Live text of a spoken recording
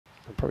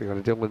Probably got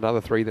to deal with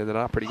another 3 then that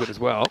are pretty good as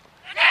well.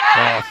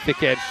 Oh,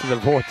 thick edge to the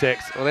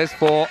vortex. Well, there's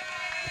 4.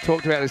 We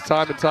talked about this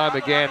time and time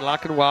again.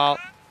 Lakanwal.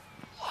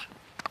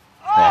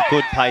 Oh,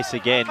 good pace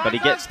again, but he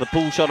gets the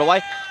pull shot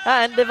away.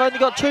 And they've only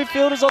got 2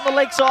 fielders on the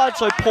leg side,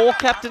 so poor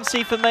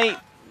captaincy for me.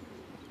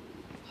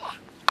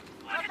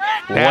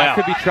 Now it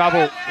could be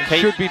trouble. It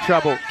should be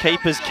trouble.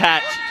 Keeper's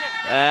catch.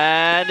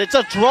 And it's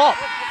a drop.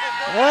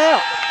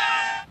 Wow.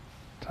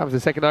 Time for the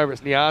second over.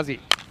 It's Niazi.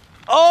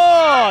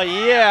 Oh,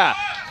 yeah.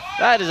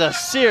 That is a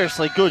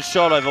seriously good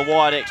shot over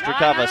wide extra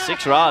cover.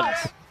 6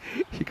 runs.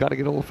 You kind of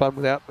get all the fun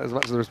without as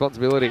much of the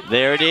responsibility.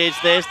 There it is.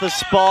 There's the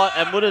spot.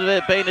 And would it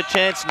have been a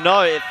chance?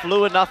 No, it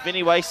flew enough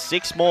anyway.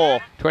 6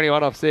 more.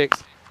 21 off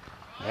 6.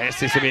 That's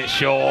just a bit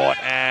short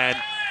and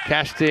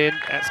cashed in.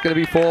 That's going to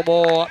be 4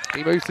 more.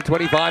 He moves to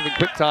 25 in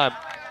quick time.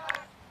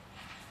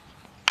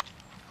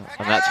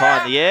 And that's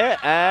high in the air.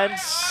 And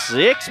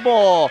 6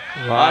 more.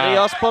 Wow.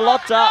 Adios,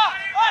 Pelota.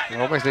 We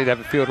almost need to have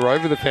a fielder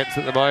over the fence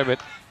at the moment.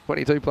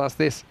 22 plus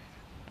this.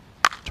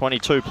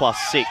 22 plus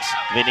 6,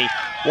 Vinny.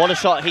 What a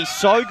shot. He's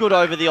so good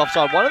over the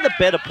offside. One of the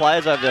better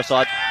players over the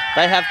offside.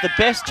 They have the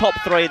best top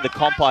 3 in the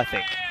comp, I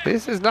think.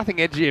 There's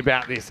nothing edgy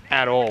about this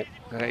at all.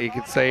 You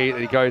can see that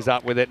he goes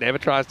up with it, never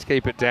tries to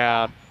keep it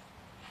down.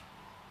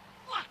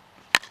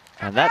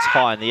 And that's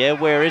high in the air.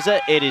 Where is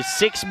it? It is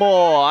 6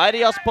 more.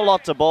 Adios,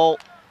 Pelota ball.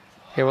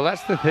 Yeah, well,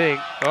 that's the thing.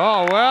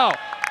 Oh, well.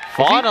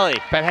 Finally.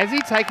 But has he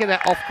taken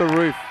that off the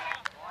roof?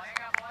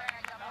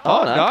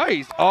 Oh, no.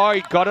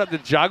 He got it the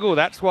juggle.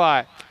 That's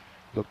why.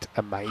 Looked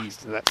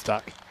amazed that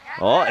stuck.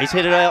 Oh, he's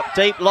hit it out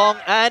deep, long,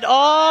 and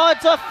oh,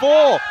 it's a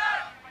 4.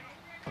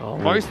 Oh,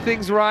 most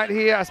things right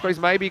here. I suppose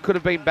maybe he could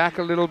have been back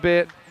a little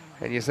bit.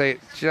 And you see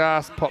it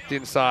just popped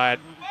inside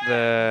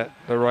the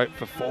rope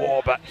for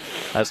 4, but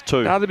that's 2.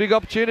 Another big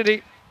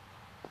opportunity.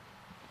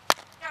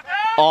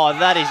 Oh,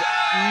 that is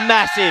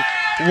massive.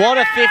 What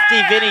a 50,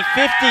 Vinny.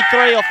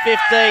 53 off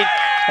 15.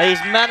 He's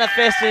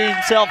manifested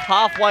himself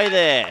halfway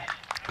there.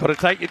 Got to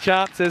take your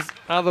chances,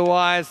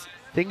 otherwise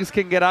things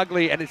can get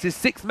ugly. And it's his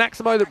 6th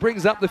Maximo that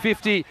brings up the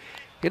 50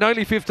 in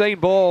only 15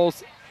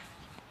 balls.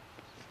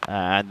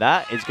 And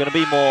that is going to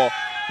be more.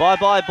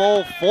 Bye-bye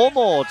ball, 4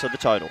 more to the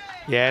total.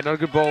 Yeah, not a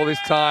good ball this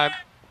time.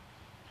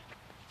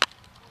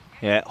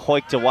 Yeah,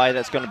 hoiked away.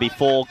 That's going to be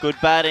 4. Good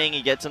batting.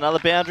 He gets another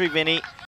boundary, Vinny.